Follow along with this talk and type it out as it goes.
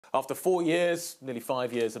After 4 years, nearly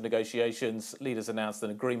 5 years of negotiations, leaders announced an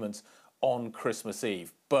agreement on Christmas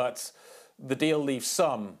Eve. But the deal leaves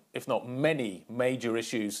some, if not many, major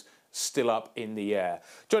issues still up in the air.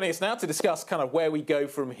 Joining us now to discuss kind of where we go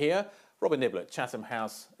from here, Robin Niblett, Chatham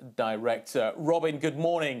House director. Robin, good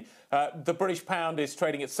morning. The British pound is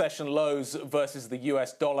trading at session lows versus the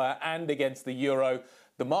US dollar and against the euro.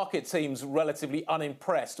 The market seems relatively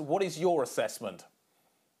unimpressed. What is your assessment?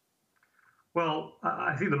 Well,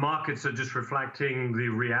 I think the markets are just reflecting the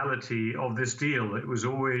reality of this deal. It was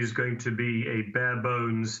always going to be a bare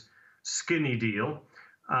bones, skinny deal.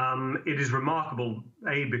 It is remarkable,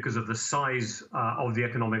 A, because of the size of the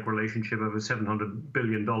economic relationship, over $700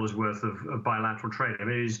 billion worth of bilateral trade. I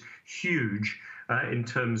mean, it is huge in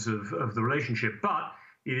terms of the relationship, but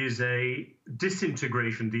it is a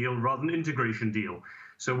disintegration deal rather than integration deal.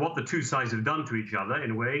 So what the two sides have done to each other,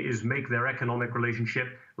 in a way, is make their economic relationship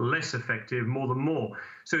less effective more than more.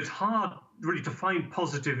 So it's hard, really, to find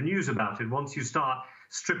positive news about it once you start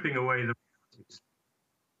stripping away the realities.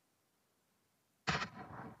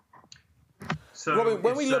 So Robin,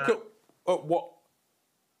 when we look at what...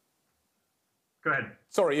 Go ahead.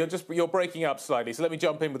 Sorry, you're breaking up slightly, so let me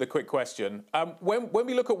jump in with a quick question. When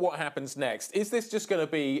we look at what happens next, is this just going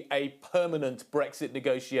to be a permanent Brexit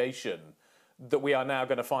negotiation that we are now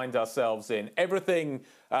going to find ourselves in? Everything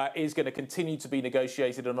is going to continue to be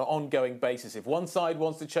negotiated on an ongoing basis. If one side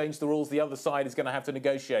wants to change the rules, the other side is going to have to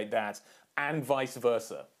negotiate that, and vice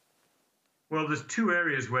versa. Well, there's two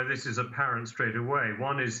areas where this is apparent straight away.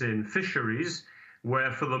 One is in fisheries,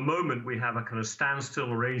 where for the moment we have a kind of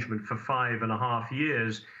standstill arrangement for 5.5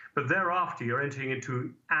 years, but thereafter you're entering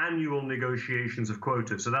into annual negotiations of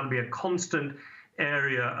quotas. So that'll be a constant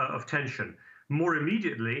area of tension. More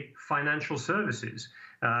immediately, financial services,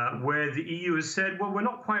 where the EU has said, well, we're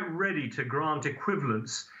not quite ready to grant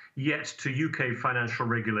equivalence yet to UK financial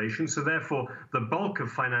regulation. So therefore, the bulk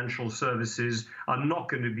of financial services are not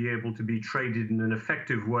going to be able to be traded in an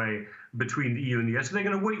effective way between the EU and the US. So they're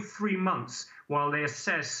going to wait 3 months while they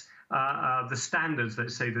assess the standards,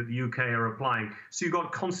 let's say, that the UK are applying. So you've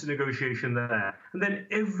got constant negotiation there. And then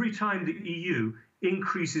every time the EU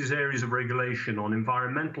increases areas of regulation on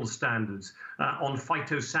environmental standards, on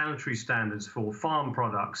phytosanitary standards for farm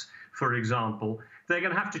products, for example, they're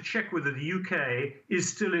going to have to check whether the UK is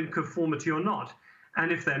still in conformity or not.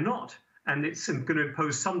 And if they're not, and it's going to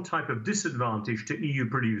impose some type of disadvantage to EU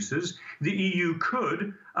producers, the EU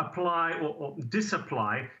could apply or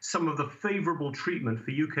disapply some of the favourable treatment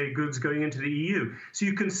for UK goods going into the EU. So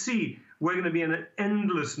you can see we're going to be in an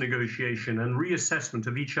endless negotiation and reassessment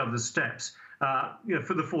of each other's steps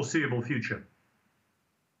for the foreseeable future.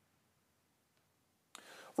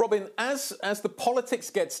 Robin, as the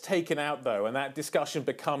politics gets taken out, though, and that discussion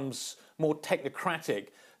becomes more technocratic,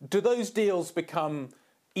 do those deals become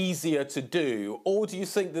easier to do? Or do you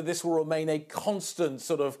think that this will remain a constant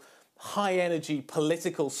sort of high-energy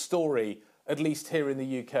political story, at least here in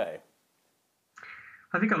the UK?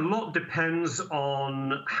 I think a lot depends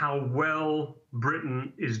on how well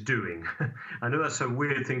Britain is doing. I know that's a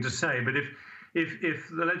weird thing to say, but if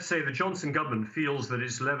let's say the Johnson government feels that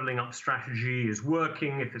its levelling up strategy is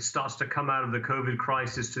working, if it starts to come out of the COVID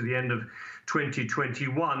crisis to the end of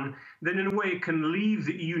 2021, then in a way it can leave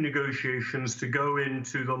the EU negotiations to go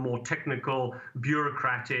into the more technical,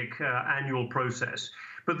 bureaucratic annual process.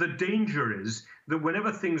 But the danger is that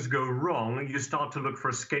whenever things go wrong, you start to look for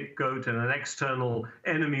a scapegoat and an external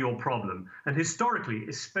enemy or problem. And historically,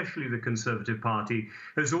 especially the Conservative Party,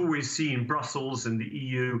 has always seen Brussels and the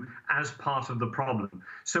EU as part of the problem.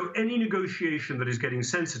 So any negotiation that is getting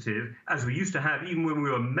sensitive, as we used to have even when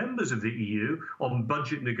we were members of the EU, on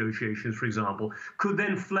budget negotiations, for example, could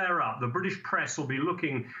then flare up. The British press will be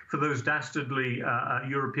looking for those dastardly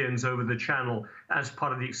Europeans over the channel as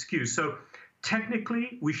part of the excuse. So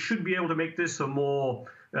technically, we should be able to make this a more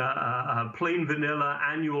plain vanilla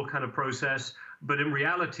annual kind of process. But in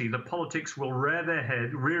reality, the politics will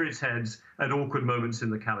rear its heads at awkward moments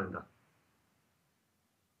in the calendar.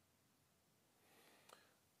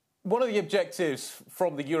 One of the objectives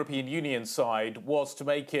from the European Union side was to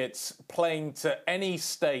make it plain to any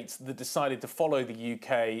state that decided to follow the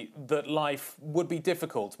UK that life would be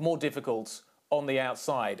difficult, more difficult on the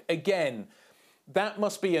outside. Again, that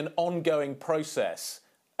must be an ongoing process.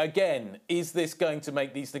 Again, is this going to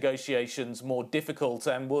make these negotiations more difficult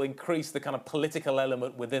and will increase the kind of political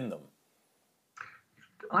element within them?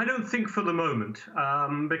 I don't think for the moment,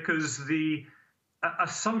 because the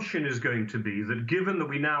assumption is going to be that given that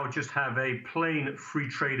we now just have a plain free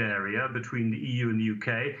trade area between the EU and the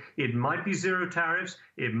UK, it might be zero tariffs,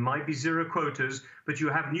 it might be zero quotas, but you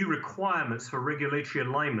have new requirements for regulatory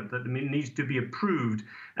alignment that needs to be approved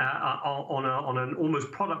on an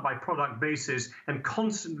almost product by product basis and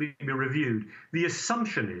constantly be reviewed. The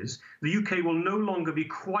assumption is the UK will no longer be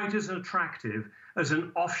quite as attractive as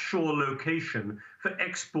an offshore location for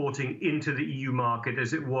exporting into the EU market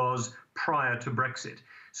as it was prior to Brexit.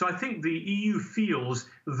 So I think the EU feels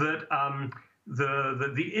that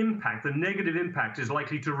the impact, the negative impact, is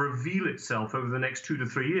likely to reveal itself over the next 2 to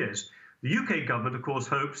 3 years. The UK government, of course,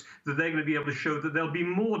 hopes that they're going to be able to show that they'll be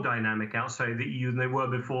more dynamic outside the EU than they were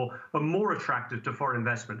before, and more attractive to foreign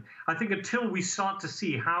investment. I think until we start to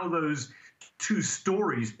see how those two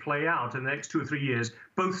stories play out in the next 2 or 3 years,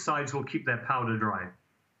 both sides will keep their powder dry.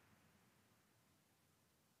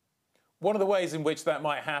 One of the ways in which that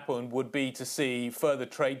might happen would be to see further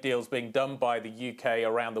trade deals being done by the UK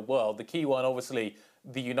around the world. The key one, obviously,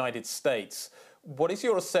 the United States. What is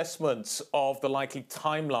your assessment of the likely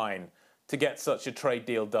timeline to get such a trade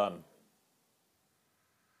deal done?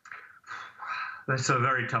 That's a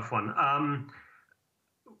very tough one.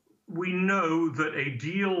 We know that a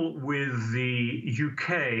deal with the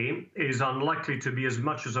UK is unlikely to be as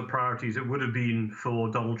much as a priority as it would have been for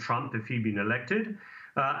Donald Trump if he'd been elected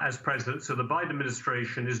as president. So the Biden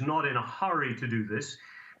administration is not in a hurry to do this.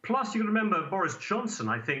 Plus, you can remember Boris Johnson,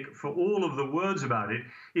 I think, for all of the words about it,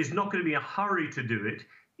 is not going to be in a hurry to do it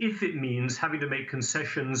if it means having to make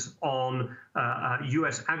concessions on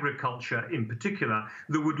US agriculture in particular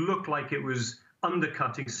that would look like it was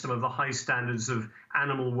undercutting some of the high standards of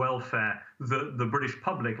animal welfare that the British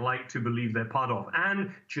public like to believe they're part of,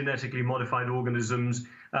 and genetically modified organisms.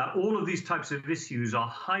 All of these types of issues are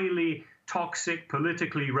highly toxic,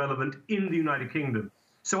 politically relevant in the United Kingdom.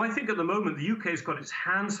 So I think at the moment the UK has got its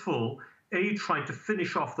hands full, trying to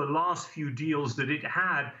finish off the last few deals that it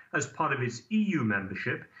had as part of its EU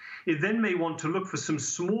membership. It then may want to look for some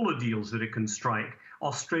smaller deals that it can strike.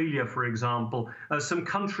 Australia, for example, some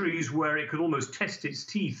countries where it could almost test its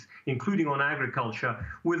teeth, including on agriculture,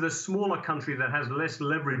 with a smaller country that has less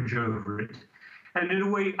leverage over it. And in a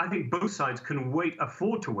way, I think both sides can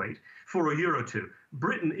afford to wait for a year or two.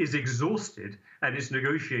 Britain is exhausted, and its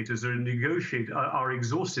negotiators are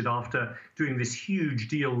exhausted after doing this huge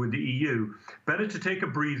deal with the EU. Better to take a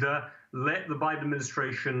breather, let the Biden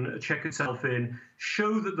administration check itself in,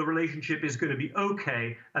 show that the relationship is going to be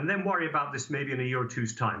okay, and then worry about this maybe in a year or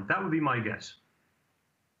two's time. That would be my guess.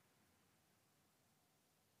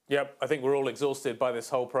 Yep, I think we're all exhausted by this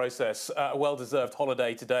whole process. A well-deserved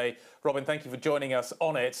holiday today. Robin, thank you for joining us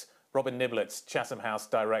on it. Robin Niblett, Chatham House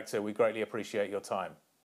Director, we greatly appreciate your time.